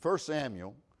1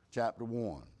 Samuel chapter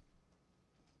 1.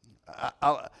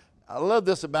 I love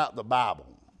this about the Bible.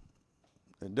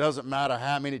 It doesn't matter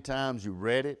how many times you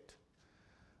read it.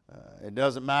 It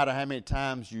doesn't matter how many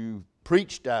times you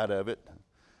preached out of it.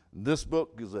 This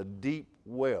book is a deep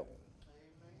well.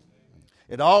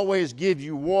 It always gives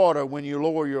you water when you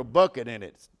lower your bucket in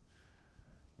it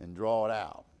and draw it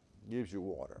out. It gives you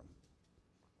water.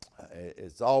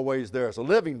 It's always there. It's a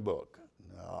living book.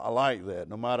 I like that.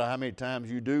 No matter how many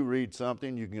times you do read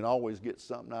something, you can always get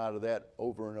something out of that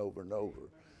over and over and over.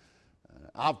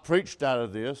 I've preached out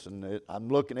of this, and I'm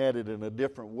looking at it in a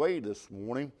different way this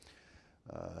morning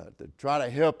to try to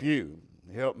help you,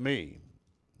 help me.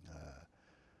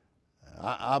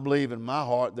 I believe in my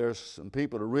heart there's some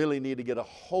people that really need to get a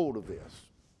hold of this.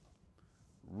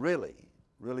 Really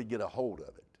get a hold of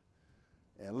it.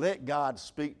 And let God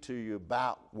speak to you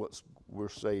about what we're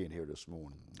saying here this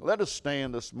morning. Let us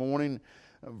stand this morning.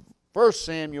 1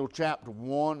 Samuel chapter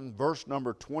 1, verse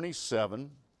number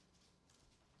 27.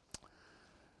 It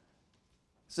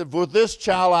said, "For this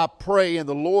child I pray, and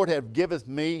the Lord hath giveth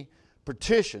me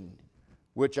petition,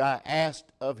 which I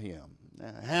asked of him."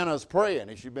 Now, Hannah's praying,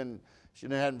 and she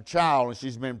had a child, and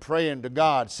she's been praying to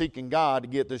God, seeking God to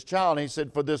get this child. And he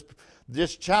said, "For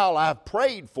this child I've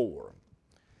prayed for."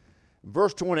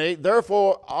 Verse 28,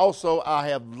 "Therefore also I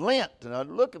have lent," now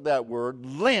look at that word,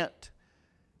 lent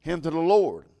him to the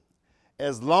Lord.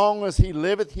 "As long as he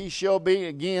liveth, he shall be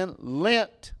again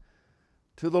lent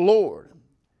to the Lord."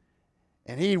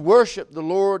 And he worshiped the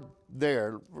Lord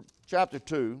there. Chapter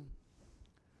 2,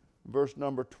 verse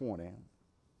number 20.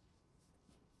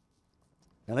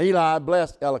 "And Eli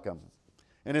blessed Eliam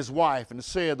and his wife, and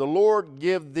said, The Lord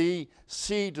give thee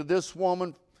seed to this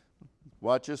woman,"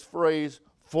 watch this phrase,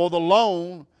 "for the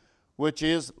loan which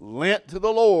is lent to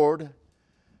the Lord."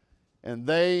 And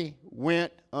they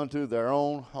went unto their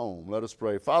own home. Let us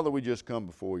pray. Father, we just come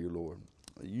before you, Lord.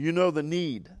 You know the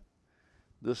need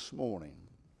this morning.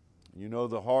 You know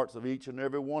the hearts of each and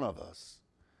every one of us.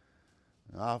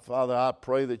 Now, Father, I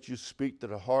pray that you speak to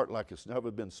the heart like it's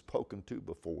never been spoken to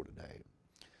before today.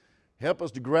 Help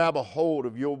us to grab a hold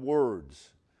of your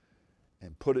words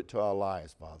and put it to our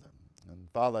lives, Father. And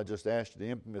Father, I just ask you to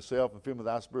empty myself and fill me with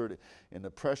thy Spirit. In the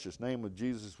precious name of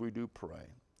Jesus we do pray.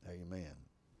 Amen.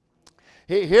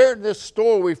 Here in this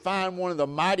story we find one of the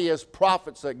mightiest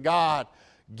prophets that God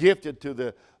gifted to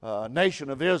the nation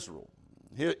of Israel.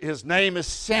 His name is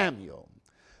Samuel.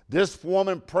 This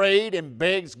woman prayed and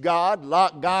begs God.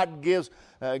 God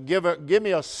give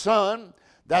me a son.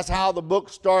 That's how the book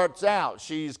starts out.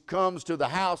 She comes to the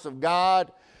house of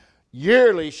God.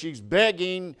 Yearly, she's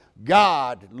begging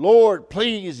God, "Lord,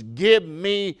 please give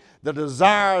me the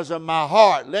desires of my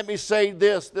heart." Let me say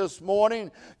this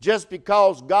morning, just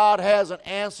because God hasn't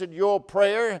answered your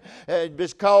prayer,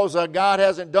 because God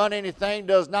hasn't done anything,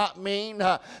 does not mean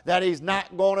that He's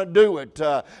not going to do it.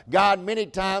 God many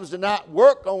times does not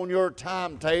work on your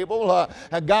timetable.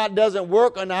 God doesn't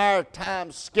work on our time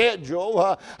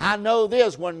schedule. I know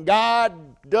this, when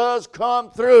God does come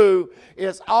through,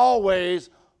 it's always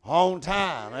on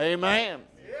time. Amen.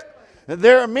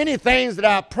 There are many things that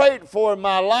I prayed for in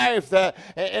my life,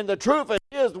 and the truth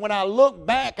is, when I look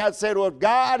back, I said, well, if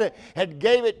God had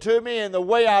gave it to me in the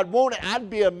way I'd want it, I'd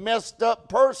be a messed up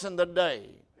person today.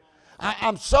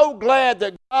 I'm so glad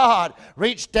that God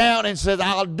reached down and said,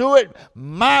 I'll do it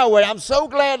my way. I'm so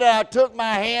glad that I took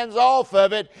my hands off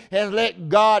of it and let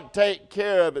God take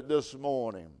care of it this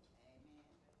morning.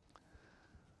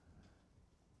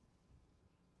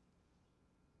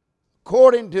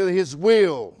 According to His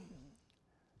will,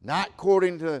 not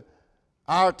according to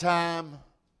our time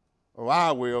or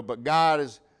our will, but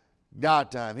God's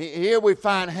time. Here we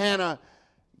find Hannah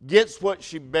gets what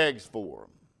she begs for.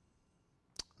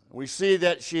 We see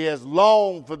that she has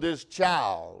longed for this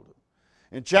child.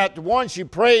 In chapter 1, she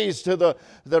prays to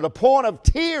the point of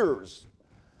tears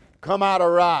come out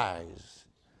her eyes.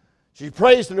 She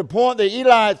prays to the point that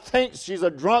Eli thinks she's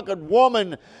a drunken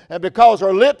woman, and because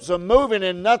her lips are moving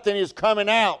and nothing is coming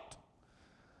out.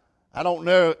 I don't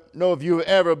know if you've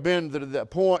ever been to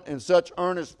that point in such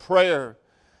earnest prayer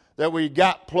that we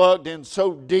got plugged in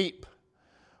so deep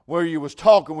where you was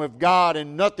talking with God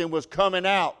and nothing was coming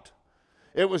out.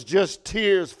 It was just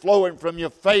tears flowing from your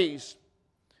face.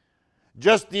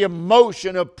 Just the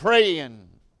emotion of praying.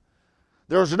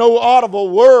 There's no audible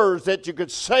words that you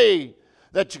could say,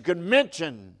 that you could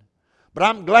mention. But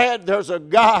I'm glad there's a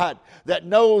God that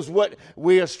knows what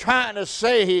we are trying to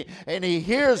say, and He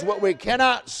hears what we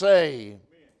cannot say.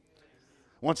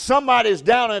 When somebody's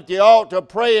down at the altar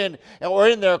praying or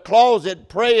in their closet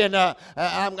praying,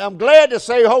 I'm glad to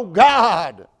say, oh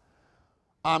God,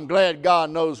 I'm glad God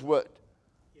knows what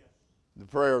the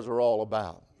prayers are all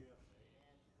about.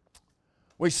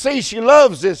 We see she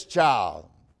loves this child.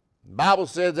 The Bible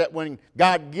says that when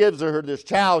God gives her this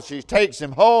child, she takes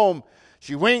him home.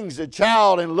 She weans the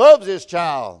child and loves this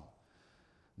child.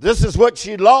 This is what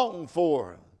she longed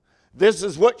for. This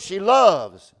is what she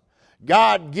loves.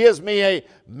 God gives me a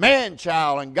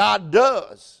man-child, and God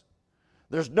does.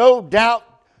 There's no doubt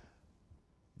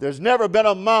there's never been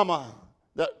a mama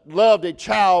that loved a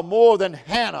child more than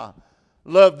Hannah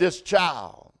loved this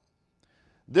child.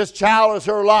 This child is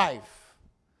her life.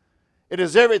 It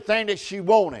is everything that she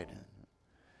wanted.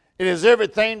 It is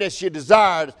everything that she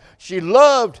desired. She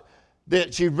loved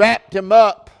that she wrapped him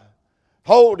up,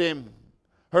 hold him.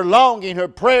 Her longing, her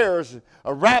prayers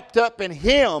are wrapped up in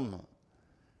him.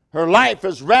 Her life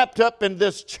is wrapped up in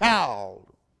this child.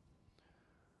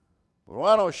 Well,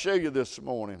 I don't show you this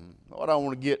morning what I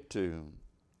want to get to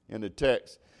in the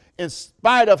text. In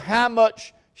spite of how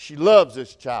much she loves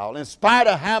this child, in spite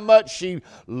of how much she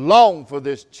longed for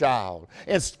this child,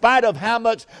 in spite of how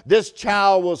much this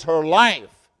child was her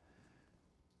life,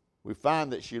 we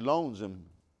find that she loans him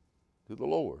to the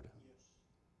Lord.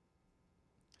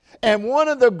 And one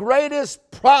of the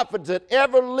greatest prophets that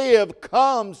ever lived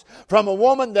comes from a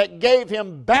woman that gave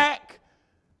him back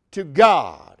to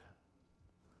God.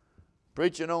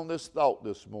 Preaching on this thought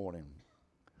this morning.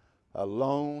 A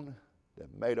loan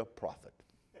that made a prophet.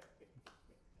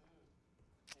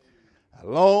 A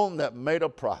loan that made a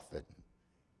prophet.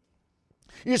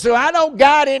 You say, I don't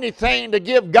got anything to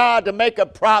give God to make a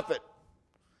prophet.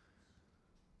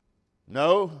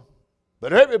 No,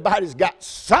 but everybody's got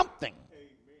something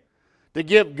to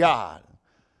give God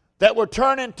that will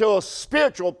turn into a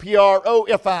spiritual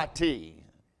profit.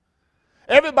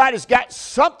 Everybody's got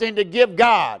something to give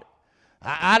God.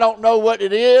 I don't know what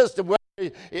it is, whether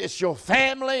it's your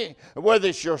family, whether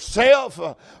it's yourself,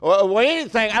 or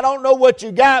anything. I don't know what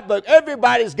you got, but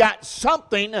everybody's got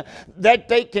something that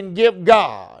they can give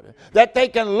God, that they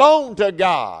can loan to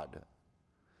God,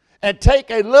 and take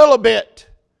a little bit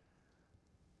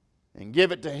and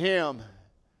give it to Him,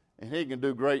 and He can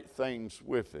do great things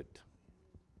with it.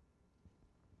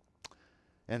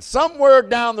 And somewhere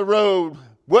down the road,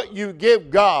 what you give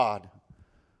God,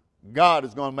 God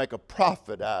is going to make a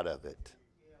profit out of it.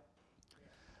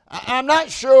 I'm not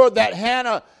sure that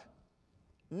Hannah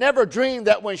never dreamed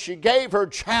that when she gave her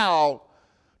child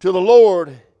to the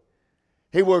Lord,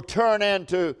 he would turn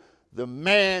into the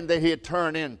man that he had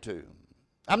turned into.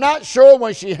 I'm not sure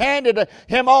when she handed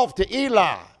him off to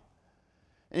Eli,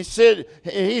 and he said,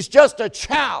 he's just a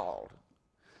child.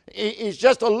 He's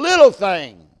just a little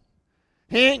thing.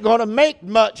 He ain't going to make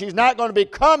much. He's not going to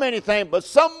become anything. But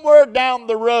somewhere down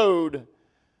the road,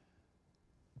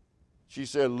 she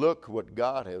said, look what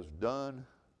God has done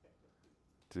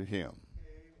to him.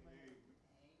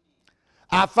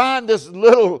 I find this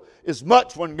little is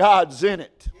much when God's in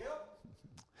it.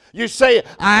 You say,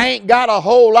 I ain't got a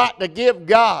whole lot to give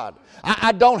God.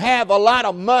 I don't have a lot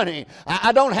of money.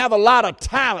 I don't have a lot of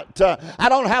talent. I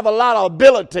don't have a lot of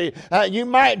ability. You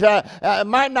might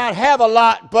not have a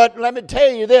lot, but let me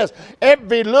tell you this.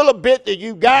 Every little bit that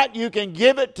you got, you can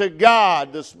give it to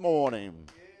God this morning.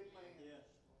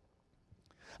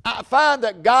 I find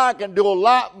that God can do a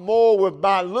lot more with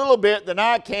my little bit than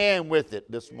I can with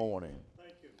it this morning.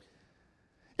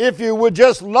 If you would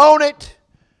just loan it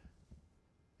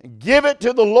and give it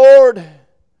to the Lord,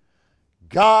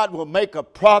 God will make a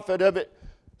profit of it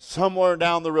somewhere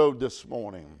down the road this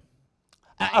morning.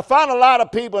 I find a lot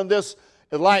of people in this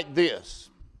like this.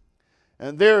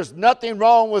 And there's nothing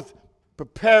wrong with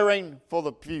preparing for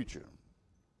the future.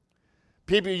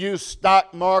 People use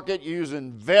stock market, use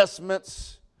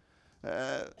investments.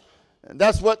 And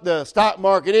that's what the stock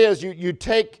market is. You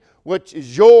take what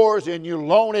is yours and you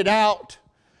loan it out.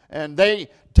 And they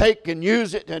take and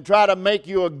use it and try to make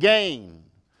you a gain.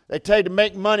 They try to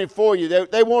make money for you.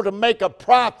 They want to make a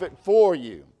profit for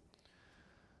you.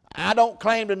 I don't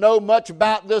claim to know much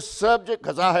about this subject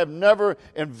because I have never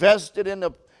invested in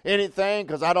anything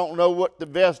because I don't know what to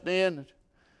invest in.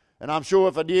 And I'm sure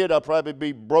if I did, I'd probably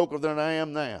be broker than I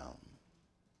am now.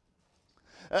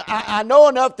 I know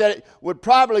enough that it would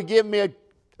probably give me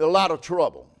a lot of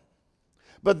trouble.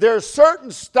 But there are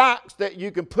certain stocks that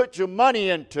you can put your money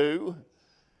into.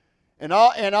 And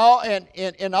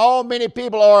many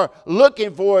people are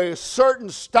looking for certain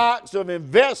stocks of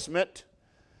investment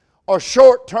or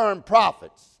short-term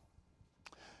profits,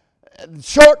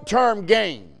 short-term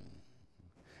gain.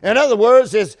 In other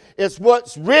words, it's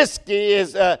what's risky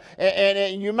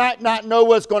and you might not know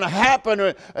what's going to happen,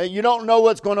 or you don't know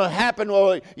what's going to happen,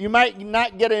 or you might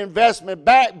not get an investment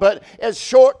back, but it's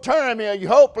short term.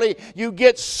 Hopefully you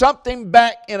get something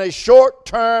back in a short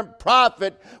term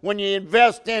profit when you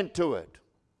invest into it.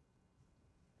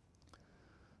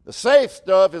 The safe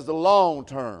stuff is the long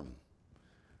term.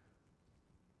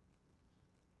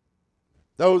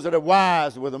 Those that are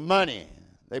wise with the money,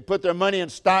 they put their money in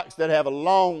stocks that have a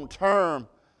long-term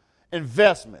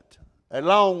investment, a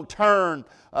long-term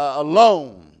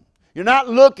loan. You're not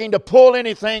looking to pull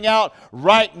anything out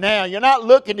right now. You're not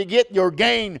looking to get your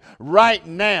gain right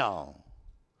now.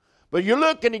 But you're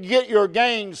looking to get your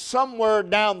gain somewhere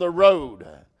down the road.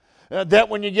 That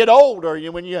when you get older,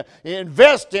 when you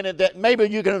invest in it, that maybe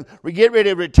you can get ready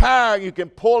to retire, you can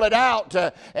pull it out,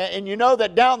 and you know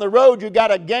that down the road you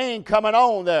got a gain coming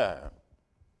on there.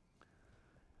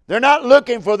 They're not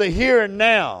looking for the here and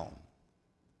now.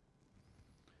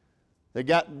 They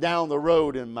got down the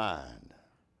road in mind.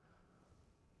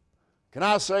 Can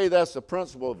I say that's the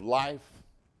principle of life?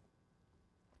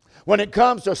 When it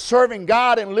comes to serving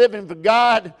God and living for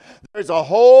God, there's a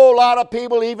whole lot of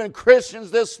people, even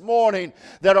Christians this morning,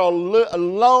 that are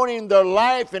loaning their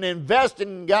life and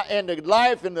investing in the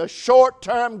life in the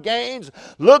short-term gains,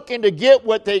 looking to get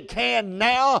what they can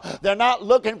now. They're not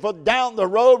looking for down the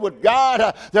road with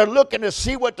God. They're looking to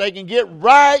see what they can get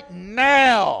right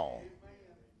now.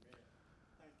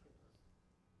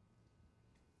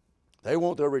 They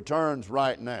want their returns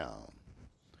right now.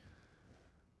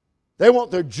 They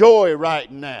want their joy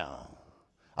right now.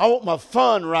 I want my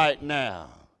fun right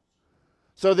now.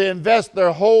 So they invest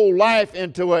their whole life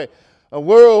into a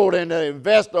world, and they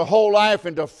invest their whole life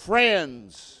into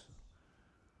friends,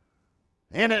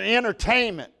 into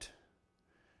entertainment,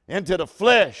 into the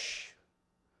flesh.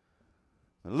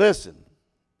 And listen,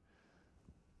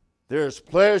 there's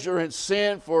pleasure in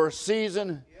sin for a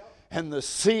season, and the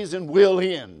season will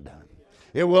end.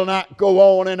 It will not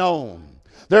go on and on.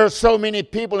 There are so many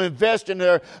people investing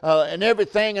in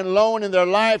everything and loaning their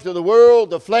life to the world,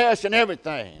 the flesh, and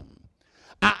everything.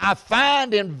 I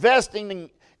find investing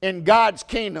in God's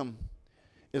kingdom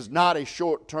is not a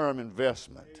short-term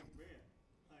investment.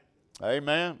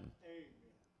 Amen.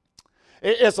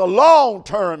 It's a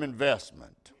long-term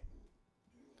investment.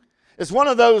 It's one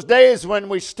of those days when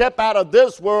we step out of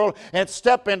this world and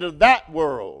step into that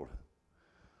world.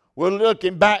 We're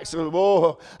looking back, so,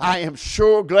 oh, I am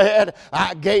sure glad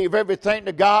I gave everything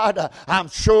to God. I'm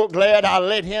sure glad I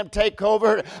let Him take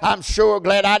over. I'm sure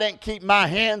glad I didn't keep my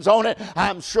hands on it.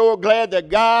 I'm sure glad that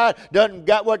God doesn't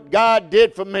got what God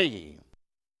did for me.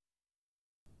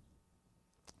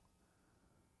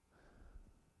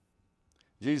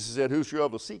 Jesus said,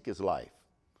 whosoever seek his life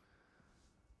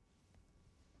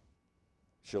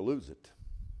shall lose it.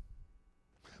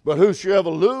 But whosoever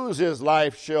lose his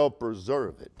life shall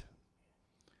preserve it.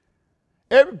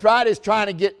 Everybody's trying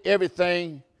to get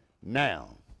everything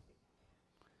now.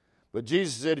 But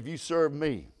Jesus said, if you serve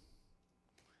me,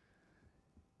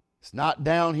 it's not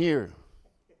down here.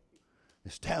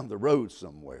 It's down the road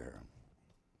somewhere.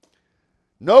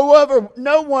 No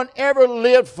one ever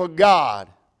lived for God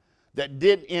that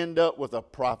didn't end up with a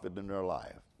profit in their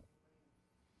life.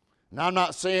 And I'm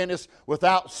not saying this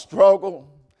without struggle.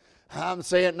 I'm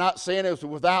not saying it was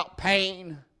without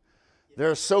pain.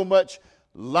 There's so much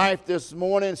life this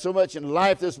morning, so much in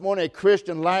life this morning. A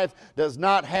Christian life does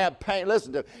not have pain.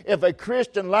 Listen to me. If a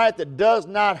Christian life that does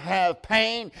not have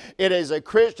pain, it is a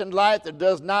Christian life that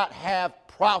does not have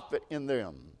profit in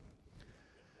them.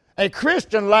 A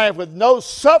Christian life with no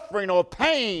suffering or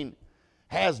pain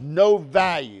has no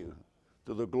value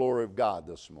to the glory of God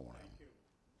this morning.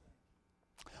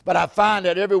 But I find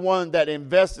that everyone that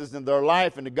invests in their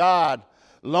life into God,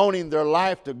 loaning their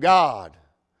life to God,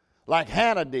 like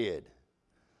Hannah did,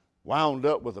 wound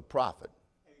up with a profit.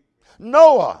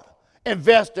 Noah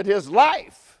invested his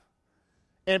life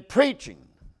in preaching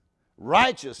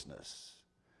righteousness.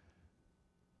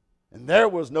 And there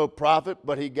was no profit,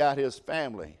 but he got his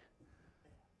family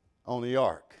on the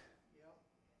ark.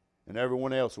 And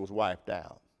everyone else was wiped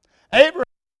out.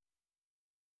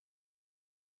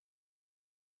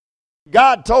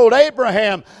 God told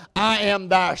Abraham, I am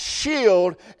thy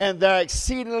shield and thy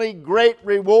exceedingly great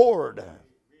reward.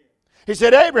 He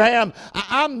said, Abraham,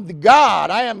 I'm the God.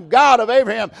 I am God of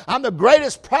Abraham. I'm the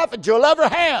greatest prophet you'll ever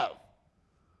have.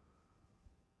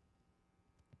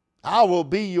 I will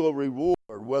be your reward,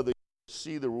 whether you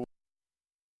see the reward.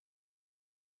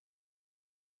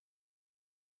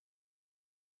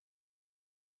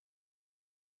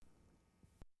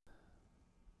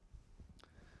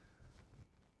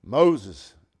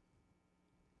 Moses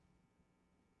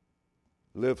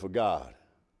lived for God.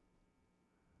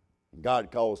 And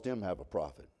God caused him to have a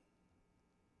prophet.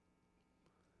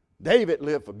 David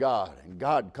lived for God, and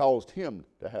God caused him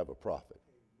to have a prophet.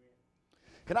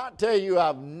 Can I tell you,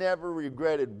 I've never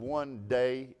regretted one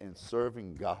day in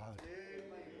serving God.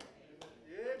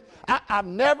 I've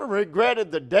never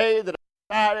regretted the day that I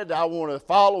decided I want to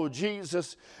follow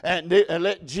Jesus and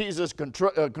let Jesus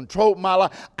control my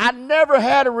life. I never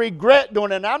had a regret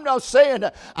doing it. And I'm not saying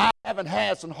that I haven't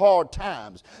had some hard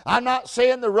times. I'm not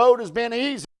saying the road has been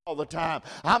easy all the time.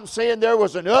 I'm saying there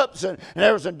was an ups and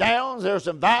there was some downs, there was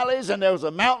some valleys, and there was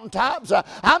some mountaintops.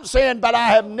 I'm saying, but I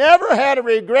have never had a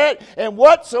regret in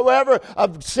whatsoever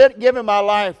of giving my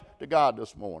life to God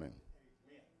this morning.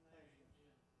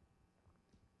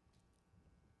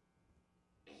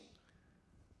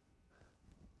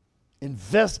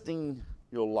 Investing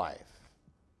your life,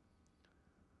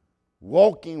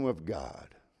 walking with God.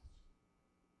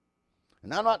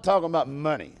 And I'm not talking about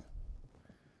money.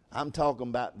 I'm talking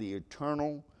about the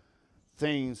eternal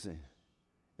things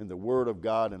in the Word of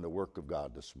God and the work of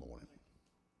God this morning.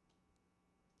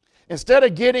 Instead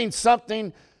of getting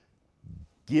something,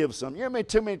 give something. You know,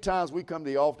 too many times we come to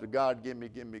the altar, God, give me.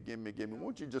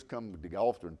 Won't you just come to the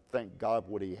altar and thank God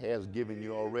for what He has given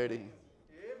you already?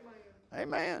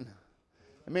 Amen.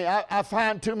 I mean, I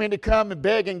find too many come and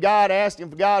begging God, asking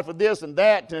for God for this and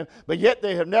that, but yet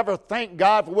they have never thanked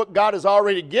God for what God has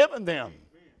already given them.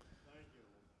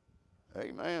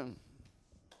 Amen.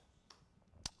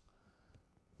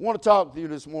 I want to talk to you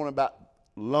this morning about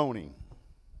loaning.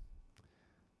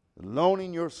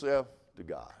 Loaning yourself to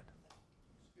God.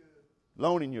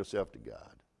 Loaning yourself to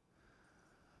God.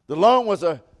 The loan was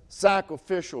a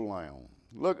sacrificial loan.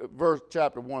 Look at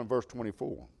chapter 1, verse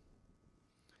 24.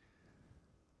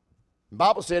 The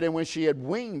Bible said, and when she had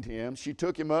weaned him, she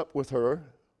took him up with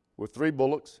her with 3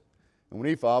 bullocks and 1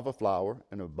 ephah of flour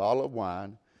and a bottle of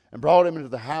wine, and brought him into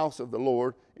the house of the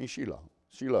Lord in Shiloh.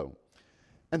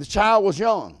 And the child was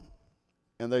young.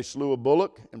 And they slew a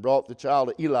bullock and brought the child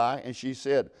to Eli. And she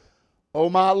said, O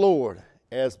my Lord,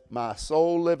 as my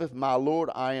soul liveth, my Lord,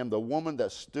 I am the woman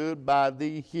that stood by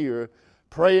thee here,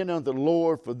 praying unto the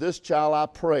Lord for this child I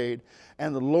prayed.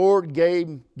 And the Lord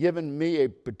given me a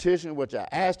petition which I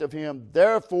asked of him.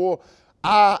 Therefore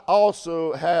I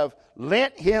also have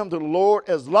lent him to the Lord.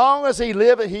 As long as he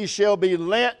liveth, he shall be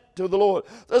lent to the Lord.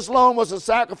 This loan was a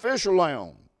sacrificial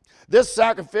loan. This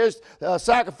sacrificed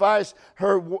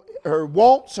her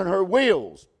wants and her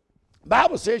wills. The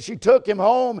Bible says she took him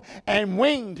home and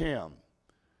weaned him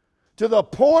to the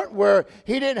point where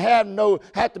he didn't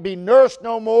have to be nursed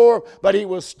no more, but he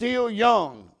was still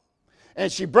young. And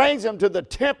she brings him to the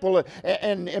temple,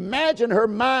 and imagine her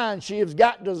mind. She has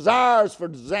got desires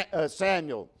for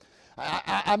Samuel.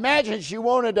 I imagine she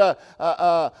wanted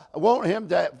him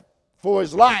for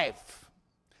his life.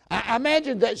 I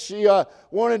imagine that she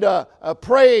wanted to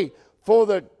pray for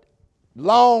the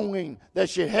longing that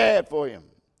she had for him.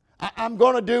 I'm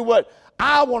going to do what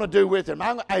I want to do with him.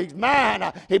 He's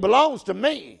mine. He belongs to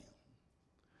me.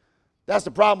 That's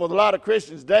the problem with a lot of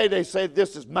Christians today. They say,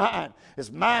 this is mine.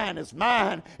 It's mine. It's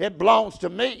mine. It belongs to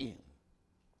me.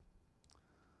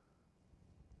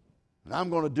 And I'm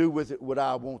going to do with it what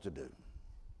I want to do.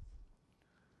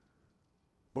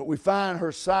 But we find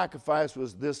her sacrifice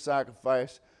was this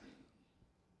sacrifice,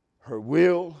 her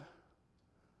will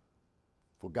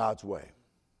for God's way.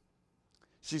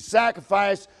 She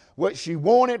sacrificed what she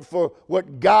wanted for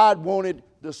what God wanted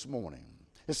this morning.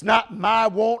 It's not my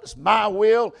want, it's my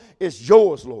will, it's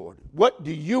yours, Lord. What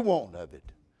do you want of it?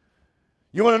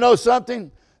 You want to know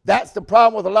something? That's the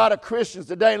problem with a lot of Christians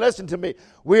today. Listen to me.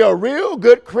 We are real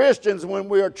good Christians when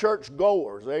we are church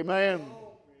goers. Amen.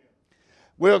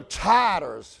 We're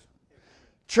tithers.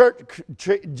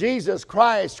 Jesus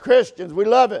Christ Christians, we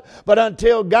love it. But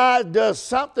until God does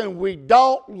something we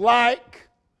don't like,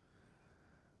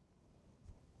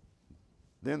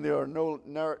 then they are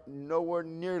nowhere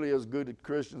nearly as good at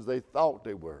Christians they thought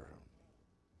they were,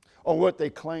 or what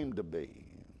they claimed to be.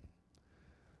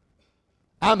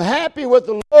 I'm happy with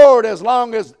the Lord as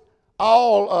long as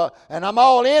and I'm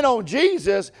all in on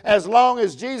Jesus as long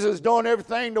as Jesus is doing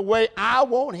everything the way I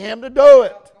want Him to do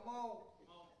it.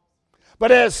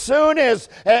 But as soon as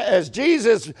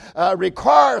Jesus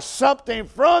requires something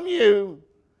from you,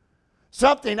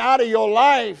 something out of your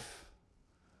life,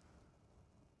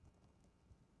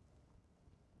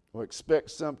 or expect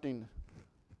something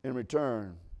in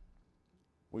return,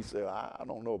 we say, I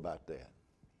don't know about that.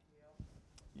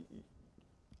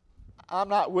 I'm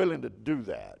not willing to do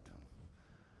that.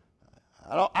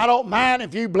 I don't mind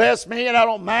if you bless me, and I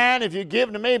don't mind if you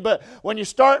give to me, but when you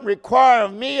start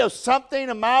requiring me of something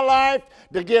in my life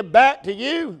to give back to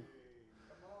you,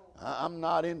 I'm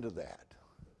not into that.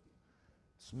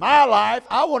 It's my life.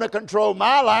 I want to control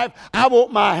my life. I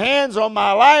want my hands on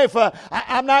my life.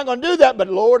 I'm not going to do that, but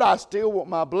Lord, I still want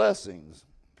my blessings.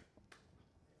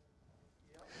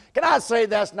 Can I say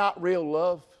that's not real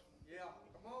love?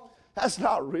 That's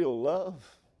not real love.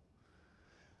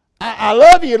 I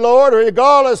love you, Lord,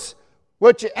 regardless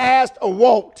what you asked or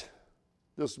want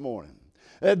this morning.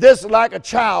 This is like a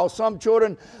child. Some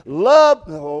children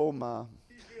love,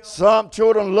 some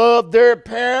children love their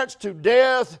parents to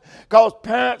death because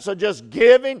parents are just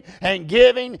giving and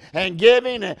giving and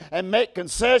giving and make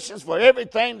concessions for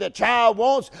everything the child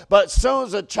wants. But as soon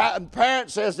as the parent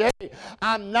says, hey,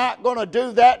 I'm not going to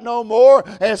do that no more,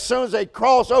 as soon as they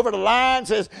cross over the line,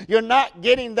 says, you're not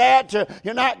getting that,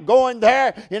 you're not going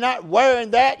there, you're not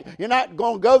wearing that, you're not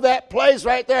going to go that place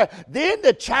right there, then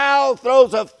the child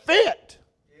throws a fit.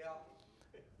 Yeah.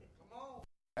 Come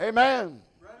on. Amen.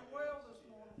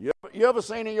 You ever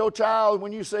seen in your child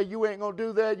when you say you ain't going to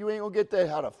do that, you ain't going to get that,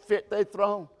 how the fit they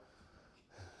throw?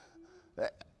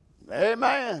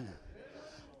 Amen.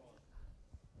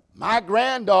 My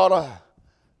granddaughter,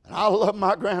 and I love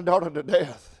my granddaughter to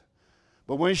death,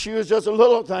 but when she was just a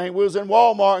little thing, we was in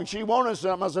Walmart and she wanted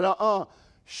something. I said,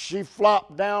 She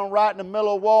flopped down right in the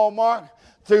middle of Walmart,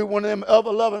 through one of them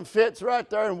ever-loving fits right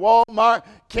there in Walmart,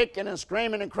 kicking and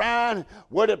screaming and crying.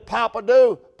 What did Papa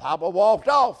do? Papa walked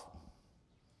off.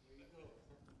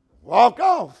 Walk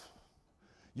off.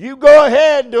 You go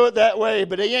ahead and do it that way,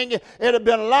 but it'd have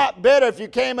been a lot better if you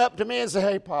came up to me and said,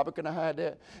 hey, Papa, can I have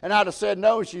that? And I'd have said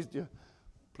no. She's just,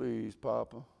 please,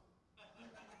 Papa,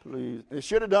 please. They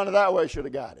should have done it that way, should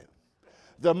have got it.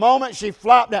 The moment she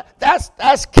flopped down,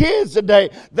 that's kids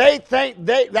today. They think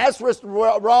that's what's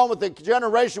wrong with the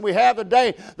generation we have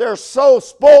today. They're so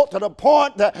spoiled to the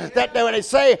point that when they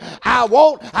say, I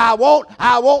won't,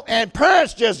 and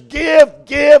parents just give.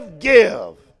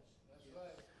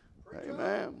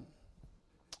 Amen.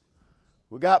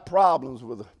 We got problems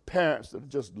with parents that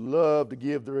just love to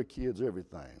give their kids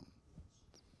everything.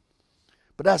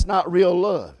 But that's not real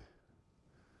love.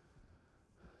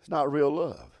 It's not real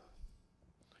love.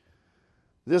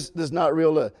 This is not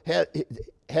real love.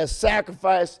 Has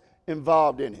sacrifice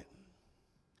involved in it.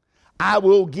 I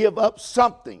will give up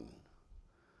something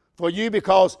for you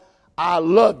because I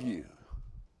love you.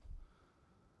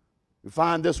 You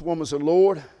find this woman said,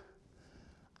 Lord,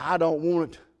 I don't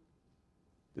want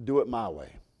to do it my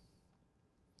way.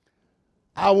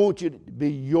 I want you to be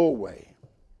your way.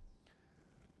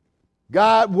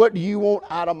 God, what do you want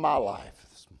out of my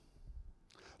life?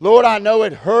 Lord, I know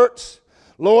it hurts.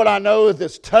 Lord, I know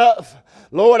it's tough.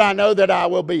 Lord, I know that I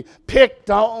will be picked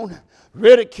on,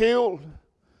 ridiculed.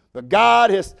 But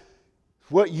God, is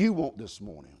what you want this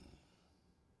morning.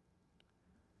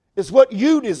 It's what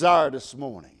you desire this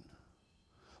morning.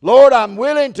 Lord, I'm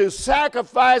willing to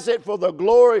sacrifice it for the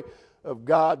glory of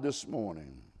God this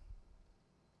morning.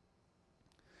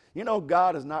 You know,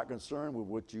 God is not concerned with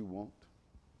what you want.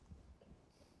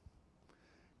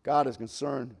 God is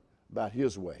concerned about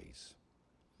His ways.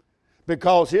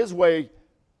 Because His way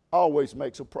always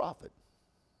makes a profit.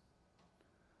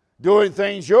 Doing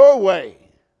things your way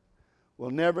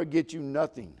will never get you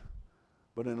nothing,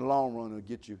 but in the long run, it'll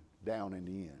get you down in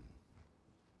the end.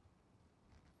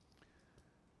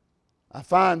 I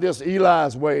find this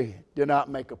Eli's way did not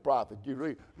make a profit.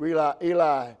 You realize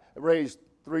Eli raised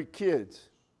 2 kids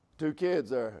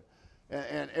there,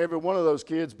 and every one of those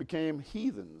kids became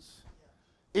heathens.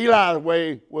 Eli's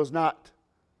way was not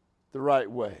the right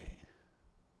way.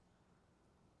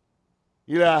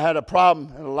 Eli had a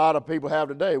problem, and a lot of people have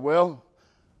today. Well,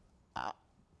 I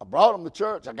brought them to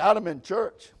church. I got them in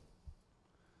church.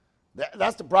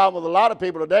 That's the problem with a lot of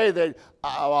people today.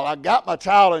 I got my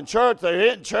child in church.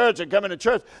 They're in church and coming to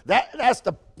church.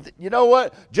 You know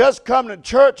what? Just coming to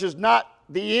church is not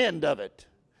the end of it.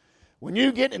 When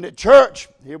you get into church,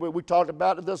 here we talked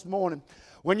about it this morning.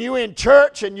 When you're in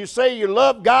church and you say you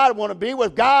love God, want to be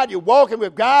with God, you're walking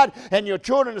with God, and your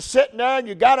children are sitting there and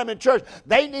you got them in church,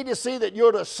 they need to see that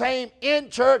you're the same in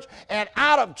church and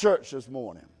out of church this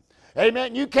morning.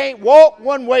 Amen. You can't walk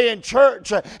one way in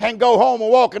church and go home and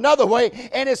walk another way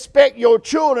and expect your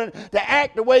children to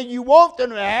act the way you want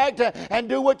them to act and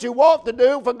do what you want to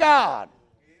do for God.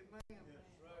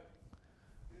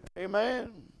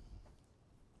 Amen.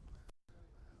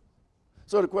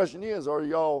 So the question is, are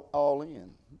y'all all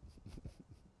in?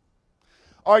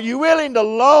 Are you willing to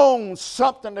loan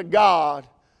something to God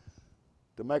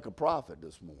to make a profit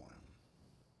this morning?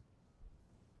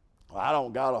 Well, I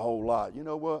don't got a whole lot. You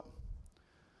know what?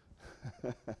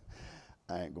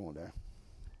 I ain't going there.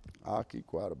 I'll keep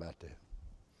quiet about that.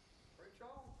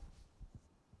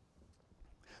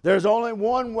 There's only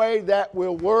one way that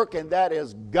will work, and that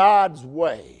is God's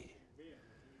way.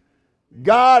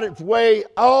 God's way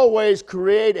always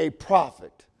create a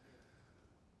profit.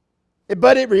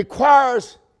 But it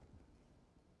requires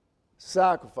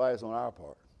sacrifice on our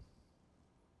part.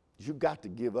 You've got to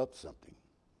give up something.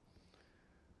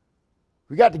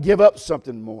 We got to give up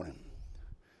something in the morning.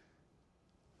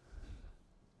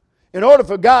 In order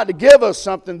for God to give us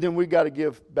something, then we got to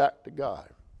give back to God.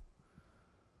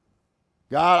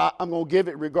 God, I'm going to give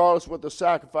it regardless of what the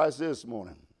sacrifice is this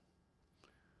morning.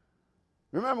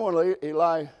 Remember when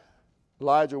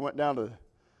Elijah went down to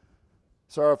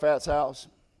Zarephath's house?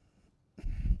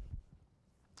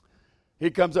 He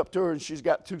comes up to her and she's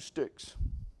got 2 sticks,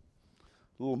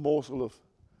 a little morsel of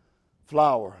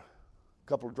flour, a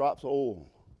couple of drops of oil.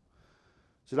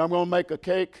 He said, I'm going to make a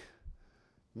cake.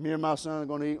 Me and my son are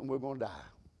going to eat and we're going to die.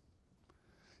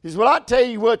 He said, well, I'll tell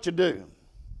you what you do.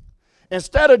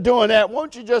 Instead of doing that,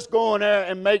 won't you just go in there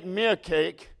and make me a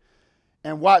cake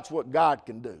and watch what God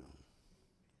can do?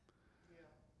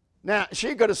 Now,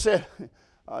 she could have said,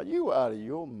 are you out of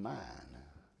your mind?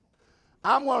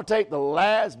 I'm going to take the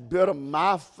last bit of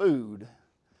my food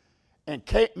and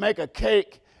make a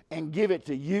cake and give it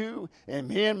to you, and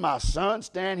me and my son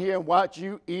stand here and watch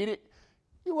you eat it.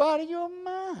 You out of your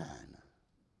mind.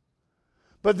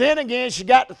 But then again, she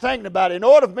got to thinking about it. In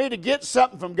order for me to get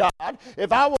something from God,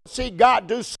 if I want to see God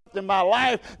do something in my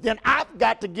life, then I've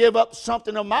got to give up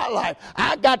something in my life.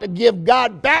 I've got to give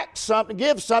God back something,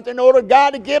 give something in order for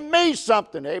God to give me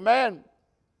something. Amen.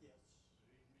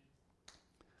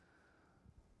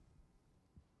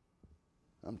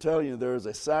 I'm telling you, there is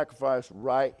a sacrifice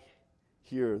right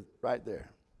here, right there.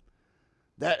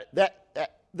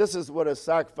 This is what a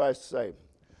sacrifice say.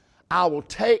 I will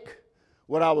take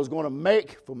what I was going to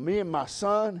make for me and my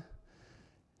son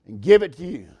and give it to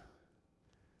you.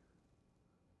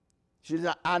 She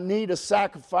said, I need to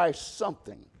sacrifice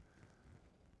something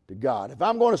to God. If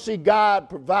I'm going to see God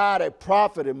provide a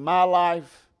profit in my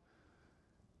life,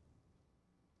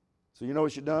 so you know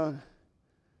what she done?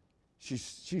 She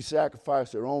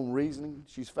sacrificed her own reasoning.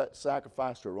 She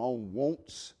sacrificed her own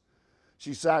wants.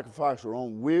 She sacrificed her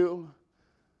own will.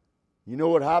 You know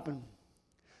what happened?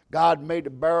 God made a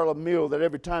barrel of meal that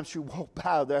every time she walked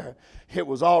by there, it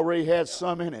was already had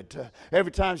some in it.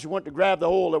 Every time she went to grab the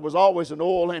oil, there was always an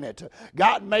oil in it.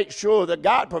 God made sure that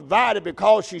God provided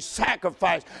because she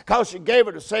sacrificed, because she gave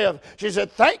it herself. She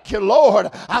said, thank you, Lord.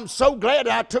 I'm so glad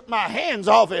that I took my hands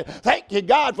off it. Thank you,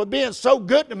 God, for being so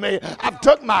good to me. I've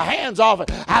took my hands off it.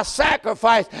 I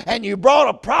sacrificed, and you brought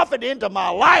a profit into my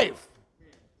life.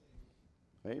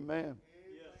 Amen.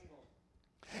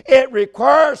 It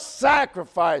requires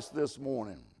sacrifice this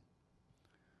morning.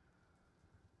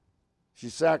 She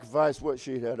sacrificed what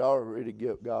she had already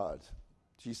given God.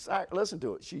 Listen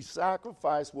to it. She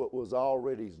sacrificed what was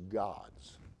already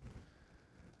God's.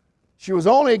 She was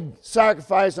only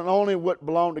sacrificing only what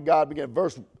belonged to God. Begin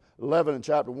verse 11 in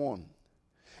chapter 1.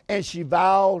 And she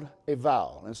vowed a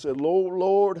vow and said,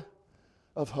 Lord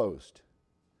of hosts,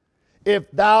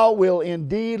 if thou wilt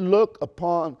indeed look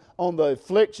on the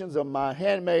afflictions of my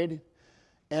handmaid,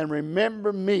 and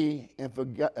remember me,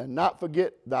 and not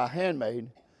forget thy handmaid,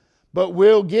 but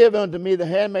will give unto me the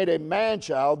handmaid a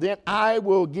man-child, then I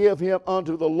will give him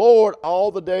unto the Lord all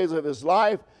the days of his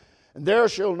life, and there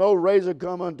shall no razor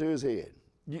come unto his head.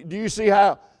 Do you see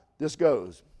how this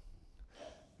goes?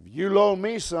 If you loan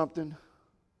me something,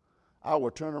 I will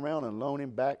turn around and loan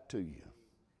him back to you.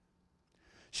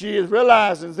 She is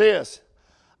realizing this.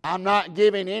 I'm not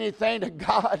giving anything to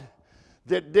God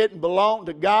that didn't belong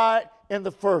to God in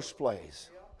the first place.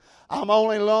 I'm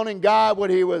only loaning God what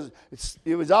He was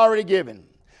already given.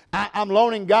 I'm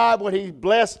loaning God what He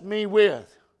blessed me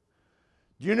with.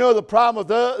 Do you know the problem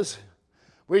with us?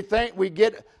 We think we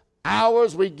get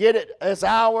ours, we get it as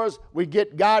ours, we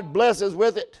get God blesses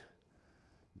with it.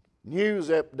 News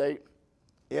update,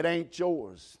 it ain't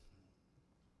yours.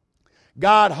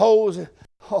 God holds it.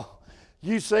 Oh,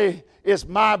 you say, it's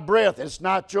my breath. It's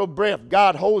not your breath.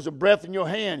 God holds a breath in your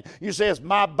hand. You say, it's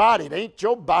my body. It ain't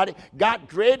your body. God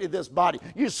created this body.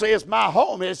 You say, it's my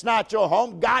home. It's not your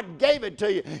home. God gave it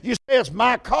to you. You say, it's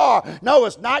my car. No,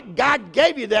 it's not. God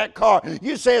gave you that car.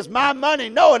 You say, it's my money.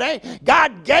 No, it ain't.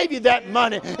 God gave you that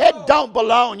money. It don't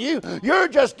belong to you. You're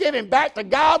just giving back to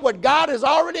God what God has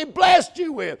already blessed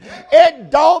you with. It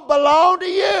don't belong to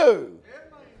you.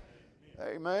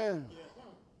 Amen.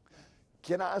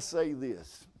 Can I say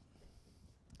this?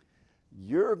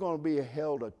 You're going to be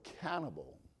held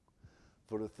accountable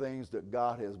for the things that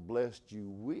God has blessed you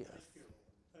with.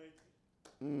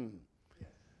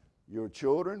 Your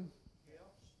children,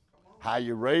 how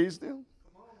you raised them,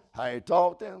 how you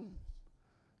taught them,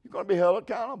 You're going to be held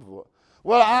accountable for it.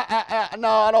 Well, no,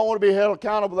 I don't want to be held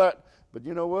accountable for that. But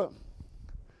you know what?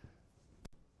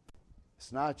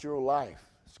 It's not your life.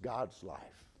 It's God's life.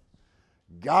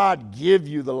 God give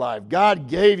you the life. God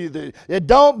gave you it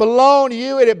don't belong to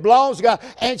you, it belongs to God.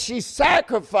 And she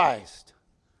sacrificed.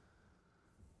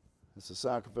 It's a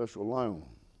sacrificial loan.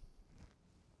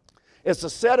 It's a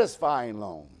satisfying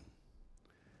loan.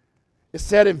 It's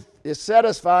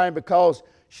satisfying because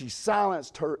she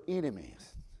silenced her enemies.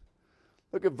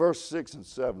 Look at verse 6 and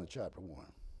 7 of chapter 1.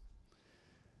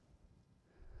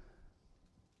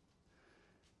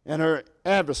 And her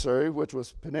adversary, which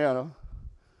was Peninnah,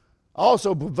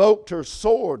 also provoked her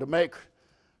sore to make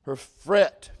her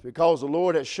fret, because the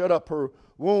Lord had shut up her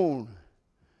wound,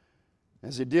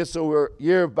 as he did so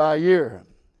year by year.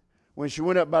 When she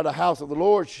went up by the house of the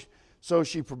Lord, so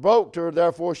she provoked her,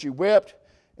 therefore she wept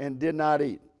and did not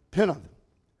eat. Peninnah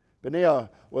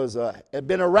had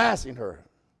been harassing her.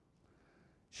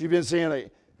 She'd been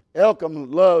saying,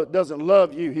 Elkanah doesn't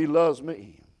love you, he loves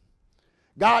me.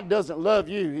 God doesn't love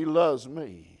you, he loves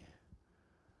me.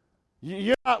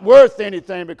 You're not worth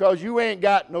anything because you ain't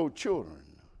got no children.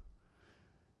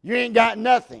 You ain't got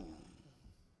nothing.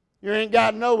 You ain't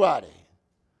got nobody.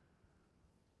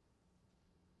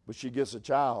 But she gets a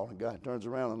child, and God turns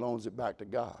around and loans it back to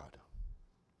God.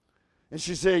 And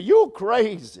she said, you're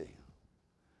crazy.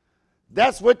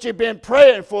 That's what you've been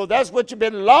praying for. That's what you've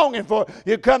been longing for.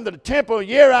 You come to the temple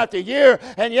year after year,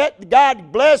 and yet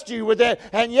God blessed you with it,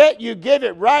 and yet you give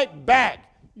it right back.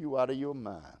 You out of your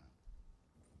mind.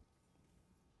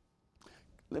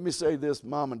 Let me say this,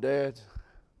 Mom and Dad.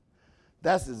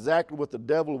 That's exactly what the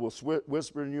devil will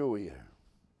whisper in your ear.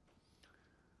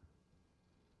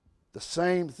 The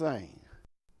same thing.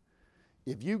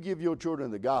 If you give your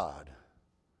children to God,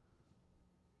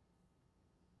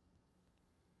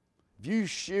 if you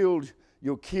shield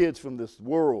your kids from this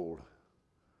world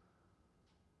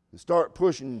and start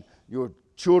pushing your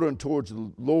children towards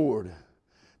the Lord,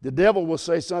 the devil will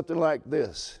say something like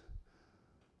this.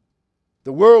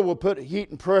 The world will put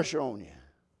heat and pressure on you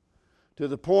to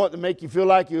the point to make you feel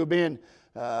like you're being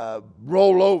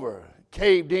rolled over,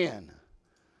 caved in.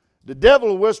 The devil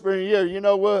will whisper in your ear, you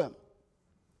know what?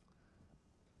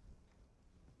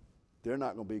 They're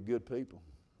not going to be good people.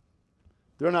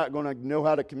 They're not going to know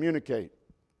how to communicate.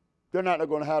 They're not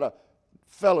going to know how to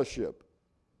fellowship.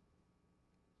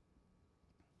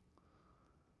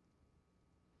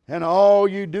 And all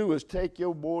you do is take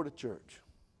your boy to church.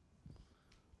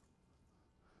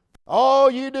 All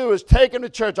you do is take him to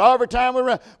church. Every time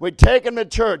we take him to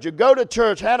church. You go to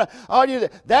church.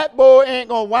 That boy ain't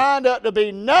going to wind up to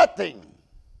be nothing.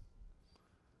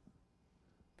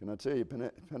 Can I tell you,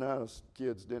 Peninnah's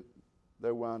kids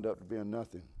they wound up to being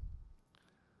nothing.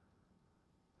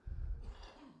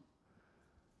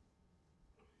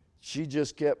 She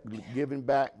just kept giving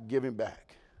back.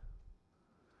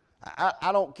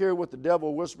 I don't care what the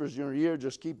devil whispers in your ear,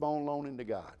 just keep on loaning to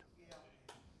God.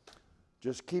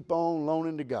 Just keep on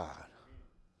loaning to God.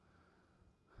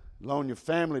 Loan your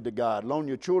family to God. Loan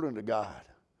your children to God.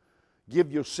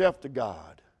 Give yourself to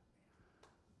God.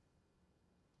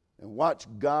 And watch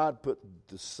God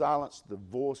silence the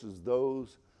voices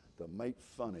those that make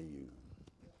fun of you.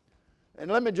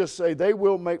 And let me just say, they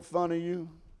will make fun of you.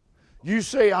 You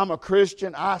say, I'm a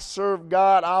Christian, I serve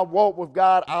God, I walk with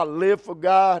God, I live for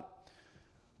God.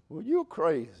 Well, you're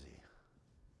crazy.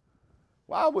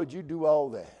 Why would you do all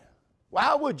that?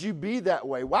 Why would you be that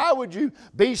way? Why would you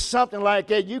be something like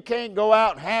that? You can't go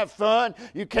out and have fun.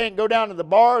 You can't go down to the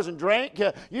bars and drink.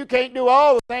 You can't do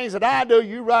all the things that I do.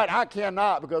 You're right, I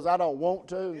cannot because I don't want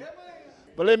to.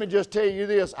 But let me just tell you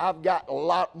this, I've got a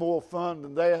lot more fun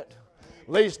than that. At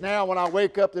least now when I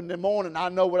wake up in the morning, I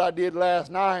know what I did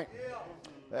last night.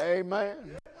 Amen.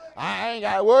 I ain't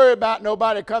got to worry about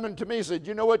nobody coming to me and said,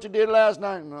 you know what you did last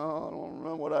night? No, I don't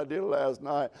remember what I did last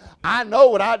night. I know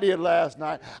what I did last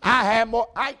night.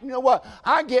 You know what?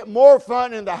 I get more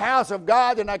fun in the house of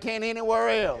God than I can anywhere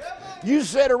else. You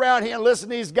sit around here and listen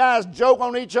to these guys joke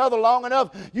on each other long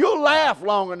enough, you'll laugh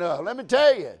long enough. Let me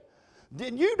tell you.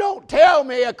 Then you don't tell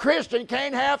me a Christian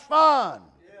can't have fun.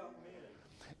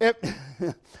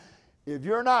 If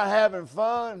you're not having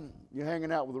fun, you're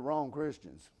hanging out with the wrong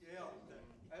Christians.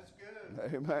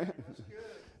 Amen.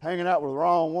 Hanging out with the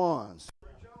wrong ones.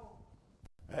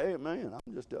 Amen.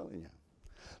 I'm just telling you.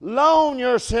 Loan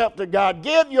yourself to God.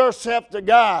 Give yourself to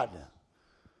God.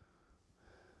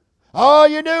 All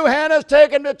you do, Hannah's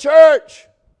take him to church.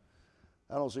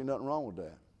 I don't see nothing wrong with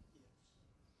that.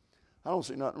 I don't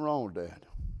see nothing wrong with that.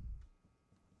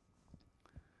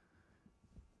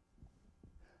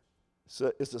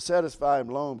 So it's a satisfying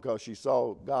loan because she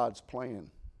saw God's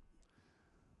plan.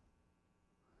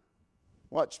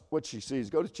 Watch what she sees.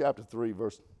 Go to chapter 3,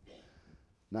 verse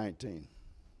 19.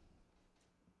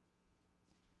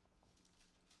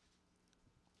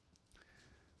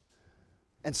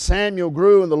 And Samuel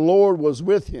grew, and the Lord was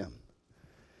with him,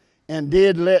 and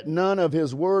did let none of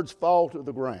his words fall to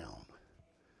the ground.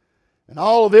 And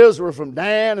all of Israel from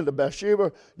Dan and to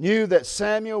Bathsheba knew that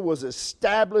Samuel was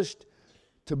established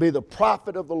to be the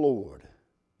prophet of the Lord.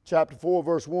 Chapter 4,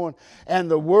 verse 1. And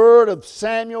the word of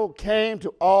Samuel came to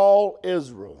all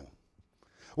Israel.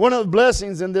 One of the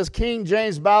blessings in this King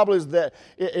James Bible is that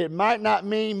it might not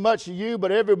mean much to you,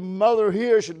 but every mother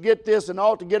here should get this and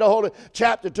ought to get a hold of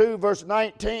chapter 2, verse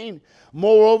 19.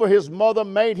 Moreover, his mother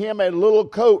made him a little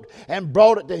coat and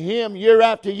brought it to him year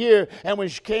after year. And when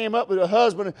she came up with her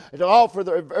husband to offer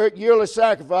the yearly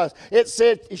sacrifice, it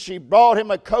said she brought him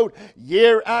a coat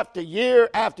year after year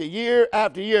after year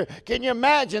after year. Can you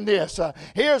imagine this?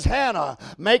 Here's Hannah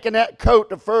making that coat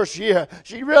the first year.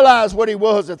 She realized what he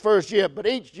was the first year, but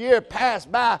each year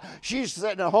passed by. She's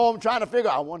sitting at home trying to figure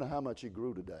out, I wonder how much he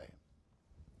grew today.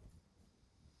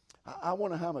 I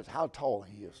wonder how tall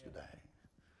he is today.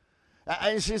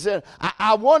 And she said,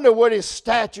 I wonder what his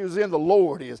statures in the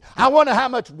Lord is. I wonder how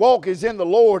much walk is in the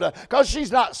Lord. Because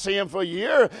she's not seeing him for a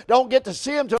year. Don't get to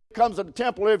see him until he comes to the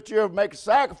temple every year to make a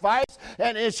sacrifice.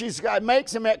 And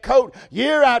makes him that coat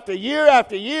year after year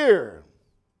after year.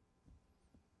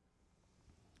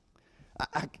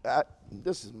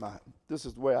 This is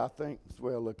the way I think. This is the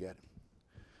way I look at it.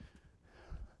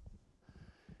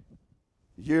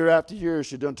 Year after year,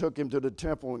 she done took him to the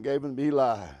temple and gave him to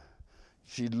Eli.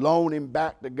 She loaned him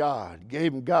back to God.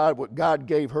 Gave him God what God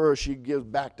gave her, she gives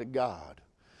back to God.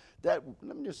 Let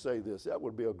me just say this. That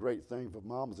would be a great thing for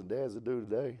moms and dads to do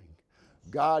today.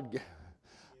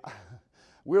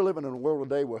 We're living in a world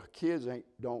today where kids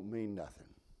don't mean nothing.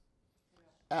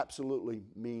 Absolutely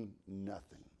mean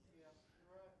nothing.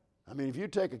 I mean, if you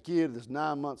take a kid that's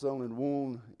 9 months old in the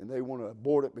womb and they want to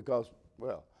abort it because,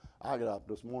 well, I got up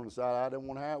this morning and decided I didn't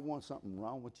want to have one, something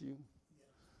wrong with you.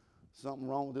 Something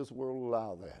wrong with this world will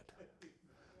allow that.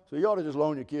 So you ought to just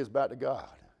loan your kids back to God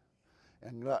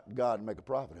and let God make a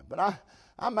profit. But I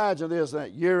imagine this,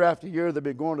 that year after year they've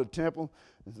been going to the temple.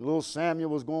 And little Samuel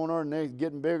was going there and they're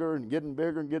getting bigger and getting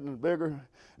bigger and getting bigger. And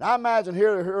I imagine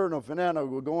her and Fernando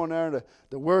were going there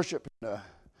to worship. And,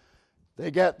 they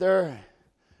got there.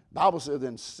 The Bible says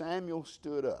then Samuel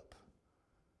stood up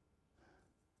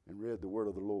and read the word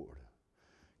of the Lord.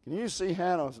 Can you see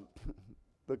Hannah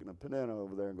looking at Penina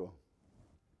over there and go,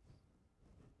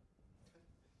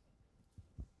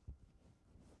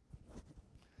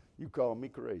 you called me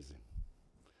crazy.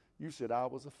 You said I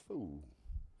was a fool.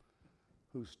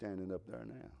 Who's standing up there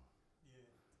now? Yeah.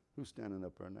 Who's standing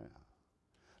up there now?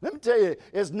 Let me tell you,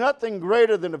 it's nothing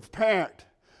greater than a parent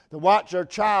to watch their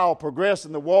child progress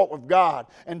in the walk with God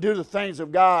and do the things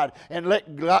of God and let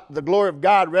the glory of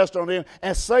God rest on them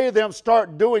and see them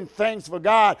start doing things for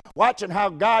God, watching how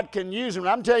God can use them. And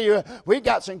I'm telling you, we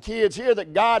got some kids here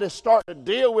that God is starting to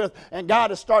deal with and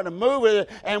God is starting to move with it,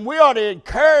 and we ought to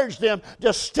encourage them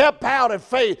to step out in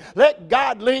faith. Let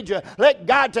God lead you. Let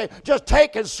God just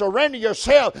take and surrender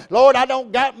yourself. Lord, I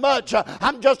don't got much.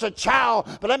 I'm just a child.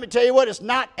 But let me tell you what, it's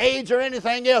not age or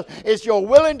anything else. It's you're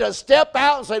willing to step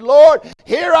out and say, Lord,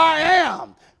 here I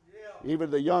am. Yeah.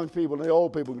 Even the young people and the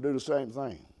old people can do the same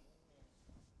thing.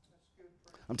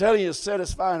 I'm telling you, it's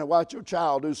satisfying to watch your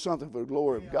child do something for the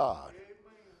glory of God.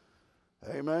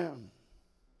 Amen.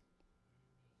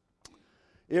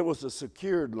 It was a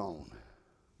secured loan.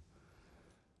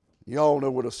 You all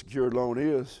know what a secured loan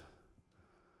is.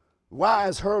 Why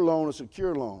is her loan a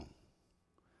secure loan?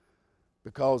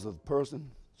 Because of the person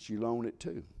she loaned it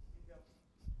to.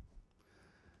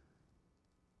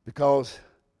 Because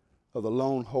of the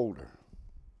loan holder.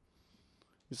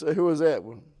 You say, who is that?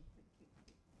 Well,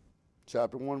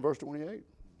 chapter 1, verse 28.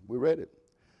 We read it.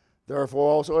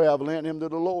 Therefore also I have lent him to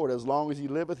the Lord. As long as he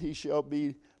liveth, he shall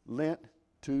be lent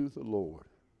to the Lord.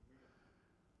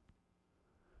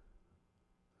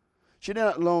 She did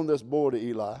not loan this boy to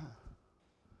Eli.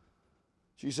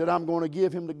 She said, I'm going to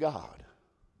give him to God.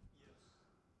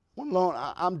 One loan,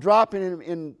 I'm dropping him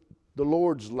in the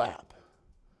Lord's lap.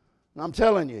 And I'm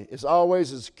telling you, it's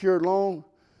always a secure loan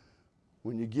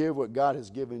when you give what God has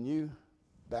given you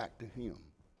back to him.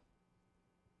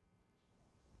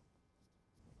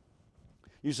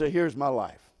 You say, here's my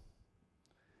life.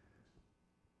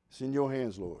 It's in your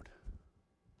hands, Lord.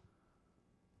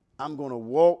 I'm going to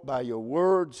walk by your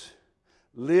words,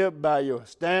 live by your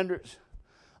standards.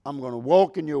 I'm going to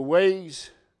walk in your ways.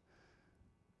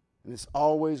 And it's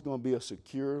always going to be a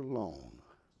secure loan.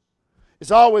 It's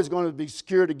always going to be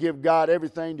secure to give God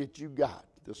everything that you got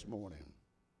this morning.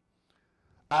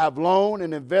 I have loaned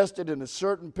and invested in a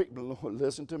certain people. Lord,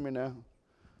 listen to me now.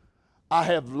 I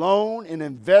have loaned and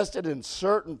invested in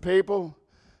certain people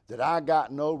that I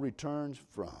got no returns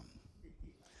from.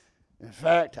 In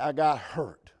fact, I got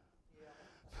hurt.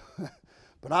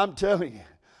 But I'm telling you,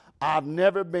 I've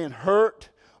never been hurt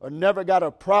or never got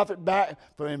a profit back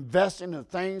for investing in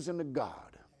things in the God.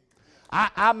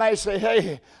 I may say,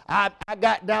 hey, I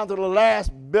got down to the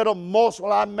last bit of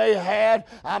morsel I may have had.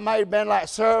 I may have been like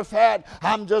Seraphat.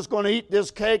 I'm just going to eat this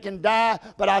cake and die.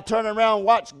 But I turn around and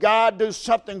watch God do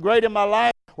something great in my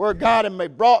life where God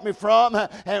had brought me from,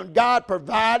 and God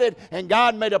provided, and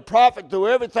God made a profit through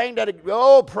everything that it,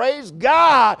 oh, praise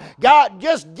God. God,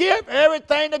 just give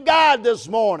everything to God this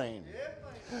morning.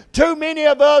 Too many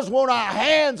of us want our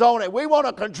hands on it. We want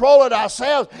to control it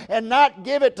ourselves and not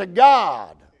give it to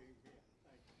God.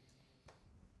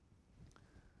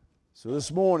 So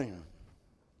this morning,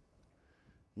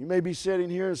 you may be sitting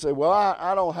here and say, well,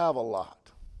 I don't have a lot.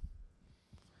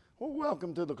 Well,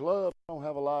 welcome to the club. I don't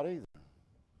have a lot either.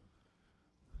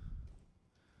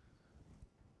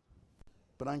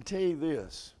 But I can tell you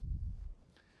this.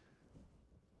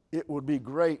 It would be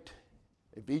great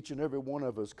if each and every one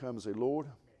of us come and say, Lord,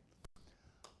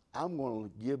 I'm going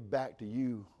to give back to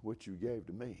you what you gave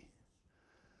to me.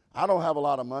 I don't have a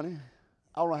lot of money.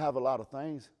 I don't have a lot of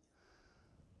things.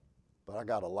 But I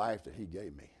got a life that he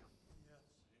gave me.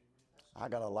 I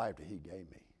got a life that he gave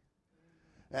me.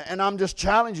 And I'm just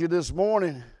challenging you this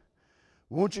morning.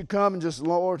 Won't you come and just,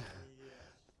 Lord,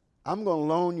 I'm going to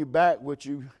loan you back what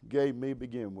you gave me to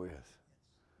begin with.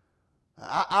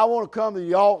 I want to come to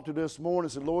the altar this morning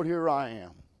and say, Lord, here I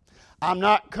am. I'm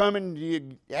not coming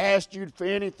to ask you for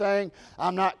anything.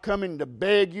 I'm not coming to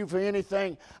beg you for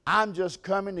anything. I'm just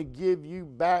coming to give you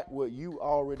back what you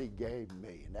already gave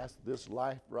me. And that's this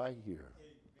life right here.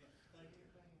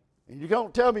 And you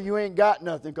don't tell me you ain't got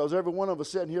nothing, because every one of us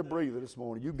sitting here breathing this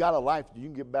morning. You got a life you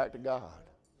can give back to God.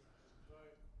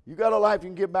 You got a life you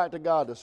can give back to God this